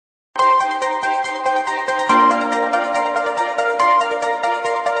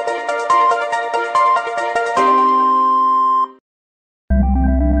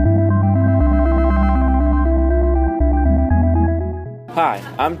Hi,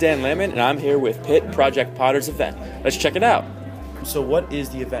 I'm Dan Lampmann, and I'm here with Pitt Project Potter's event. Let's check it out. So what is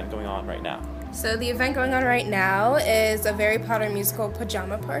the event going on right now? So the event going on right now is a Harry Potter musical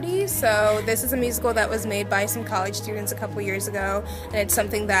Pajama Party. So this is a musical that was made by some college students a couple years ago, and it's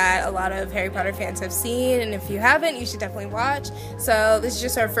something that a lot of Harry Potter fans have seen, and if you haven't, you should definitely watch. So this is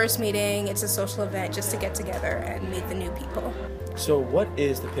just our first meeting. It's a social event just to get together and meet the new people. So what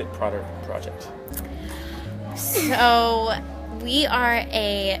is the Pitt Potter Project? So we are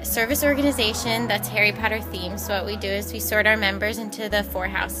a service organization that's Harry Potter themed. So what we do is we sort our members into the 4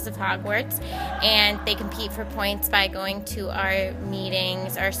 houses of Hogwarts, and they compete for points by going to our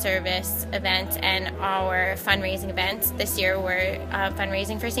meetings, our service events, and our fundraising events. This year we're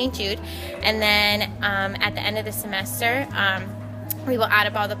fundraising for St. Jude, and then at the end of the semester we will add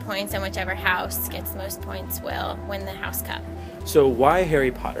up all the points, and whichever house gets the most points will win the house cup. So why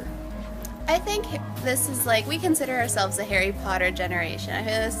Harry Potter? I think this is we consider ourselves a Harry Potter generation. I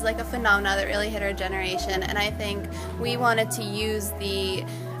think this is a phenomenon that really hit our generation, and I think we wanted to use the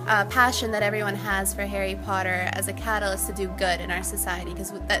passion that everyone has for Harry Potter as a catalyst to do good in our society,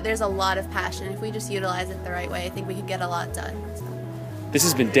 because there's a lot of passion. If we just utilize it the right way, I think we could get a lot done. So. This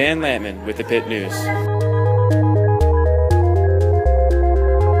has been Dan Lampmann with the Pitt News.